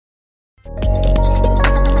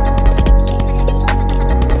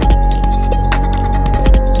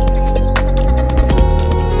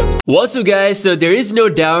What's up guys, so there is no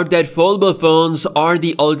doubt that foldable phones are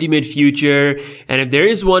the ultimate future, and if there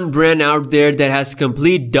is one brand out there that has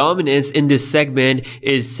complete dominance in this segment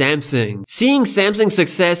is Samsung. Seeing Samsung's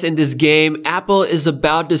success in this game, Apple is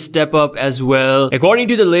about to step up as well. According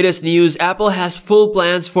to the latest news, Apple has full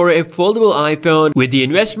plans for a foldable iPhone with the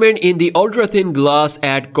investment in the ultra-thin glass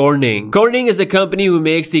at Corning. Corning is the company who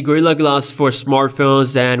makes the Gorilla Glass for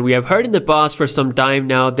smartphones, and we have heard in the past for some time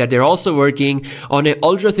now that they're also working on an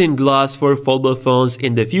ultra-thin glass for foldable phones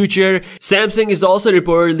in the future. Samsung is also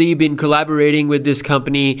reportedly been collaborating with this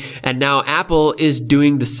company, and now Apple is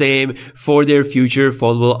doing the same for their future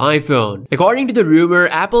foldable iPhone. According to the rumor,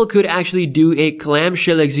 Apple could actually do a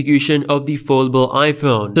clamshell execution of the foldable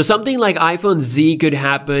iPhone. So something like iPhone Z could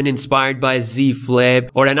happen, inspired by Z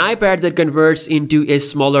Flip, or an iPad that converts into a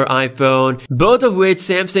smaller iPhone, both of which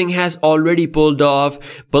Samsung has already pulled off.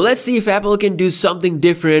 But let's see if Apple can do something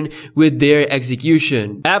different with their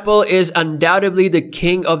execution. Apple is undoubtedly the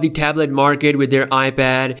king of the tablet market with their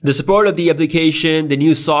iPad, the support of the application, the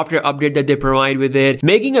new software update that they provide with it.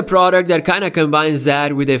 Making a product that kind of combines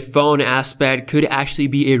that with a phone aspect could actually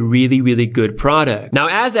be a really good product. Now,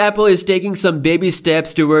 as Apple is taking some baby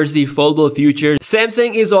steps towards the foldable future,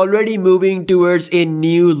 Samsung is already moving towards a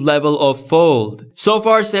new level of fold. So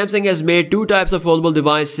far, Samsung has made two types of foldable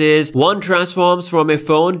devices. One transforms from a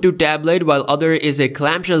phone to tablet, while other is a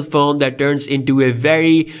clamshell phone that turns into a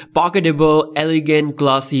very pocketable, elegant,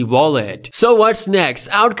 classy wallet. So what's next?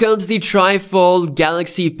 Out comes the Trifold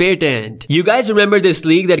Galaxy patent. You guys remember this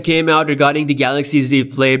leak that came out regarding the Galaxy Z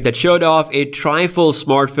Flip that showed off a trifold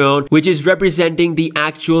smartphone, which is representing the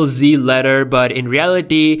actual Z letter, but in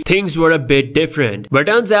reality, things were a bit different. But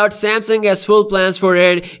turns out Samsung has full plans for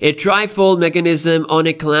it. A trifold mechanism on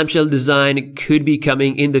a clamshell design could be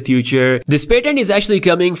coming in the future. This patent is actually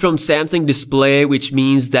coming from Samsung Display, which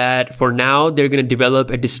means that for now, they're gonna develop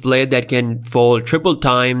a display that can fold triple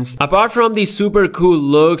times. Apart from the super cool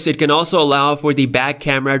looks, it can also allow for the back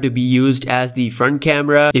camera to be used as the front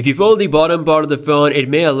camera. If you fold the bottom part of the phone, it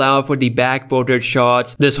may allow for the back portrait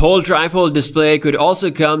shots. This whole trifold display could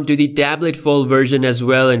also come to the tablet fold version as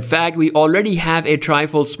well. In fact, we already have a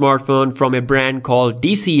trifold smartphone from a brand called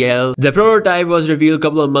TCL. The prototype was revealed a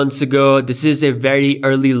couple of months ago. This is a very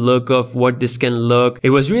early look of what this can look. It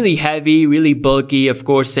was really heavy, really bulky. Of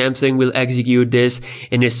course, Samsung will execute this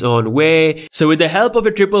in its own way. So with the help of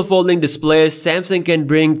a triple folding display, Samsung can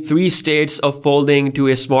bring three states of folding to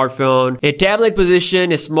a smartphone: a tablet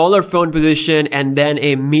position, a smaller phone position, and then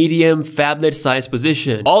a medium phablet size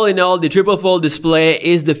position. All in all, the triple fold display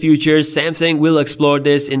is the future. Samsung will explore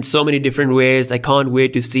this in so many different ways. I can't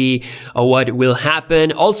wait to see what will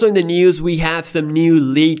happen. Also in the news, we have some new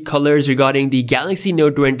leaked colors regarding the Galaxy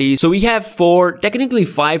Note 20. So we have technically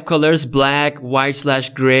five colors: black,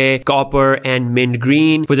 white/gray, copper, and mint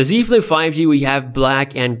green. For the Z Flip 5G, we have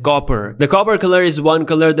black and copper. The copper color is one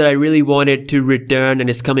color that I really wanted to return and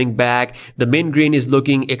is coming back. The mint green is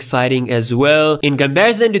looking exciting as well. In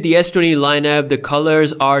comparison to the S20 lineup, the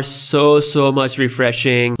colors are so much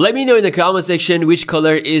refreshing. Let me know in the comment section which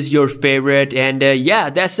color is your favorite. And yeah,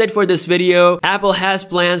 that's it for this video. Apple has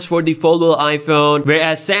plans for the foldable iPhone,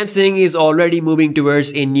 whereas Samsung is already moving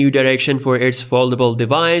towards a new direction for its foldable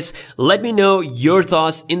device. Let me know your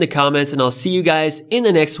thoughts in the comments, and I'll see you guys in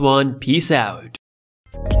the next one. Peace out.